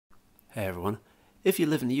Hey everyone. If you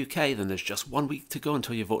live in the UK, then there's just 1 week to go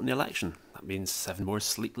until you vote in the election. That means 7 more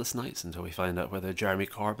sleepless nights until we find out whether Jeremy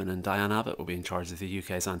Corbyn and Diane Abbott will be in charge of the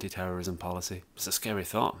UK's anti-terrorism policy. It's a scary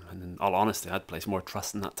thought, and in all honesty, I'd place more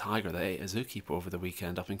trust in that tiger that ate a zookeeper over the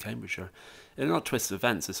weekend up in Cambridgeshire. In an odd twist of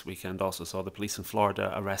events, this weekend also saw the police in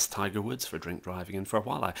Florida arrest Tiger Woods for drink driving, and for a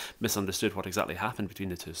while I misunderstood what exactly happened between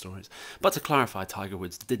the two stories. But to clarify, Tiger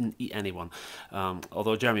Woods didn't eat anyone,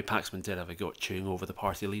 although Jeremy Paxman did have a go at chewing over the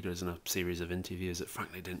party leaders in a series of interviews that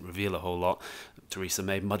frankly didn't reveal a whole lot. Theresa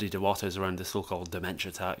May muddied the waters around the so-called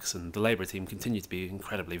dementia tax, and the Labour team continued to be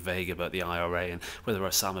incredibly vague about the IRA and whether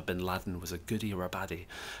Osama bin Laden was a goodie or a baddie.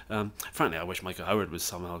 Frankly, I wish Michael Howard would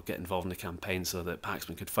somehow get involved in the campaign so that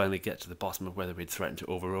Paxman could finally get to the bottom of whether he'd threatened to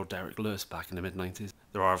overrule Derek Lewis back in the mid-90s.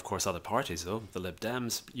 There are, of course, other parties, though. The Lib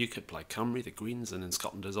Dems, UKIP, Plaid Cymru, the Greens, and in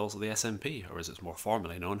Scotland there's also the SNP, or as it's more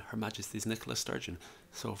formally known, Her Majesty's Nicola Sturgeon.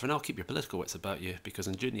 So for now, keep your political wits about you, because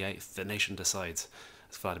on June the 8th, the nation decides.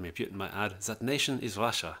 As Vladimir Putin might add, that nation is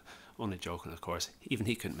Russia. Only joking, of course. Even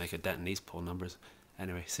he couldn't make a dent in these poll numbers.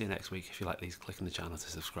 Anyway, see you next week. If you like these, click on the channel to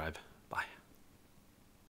subscribe.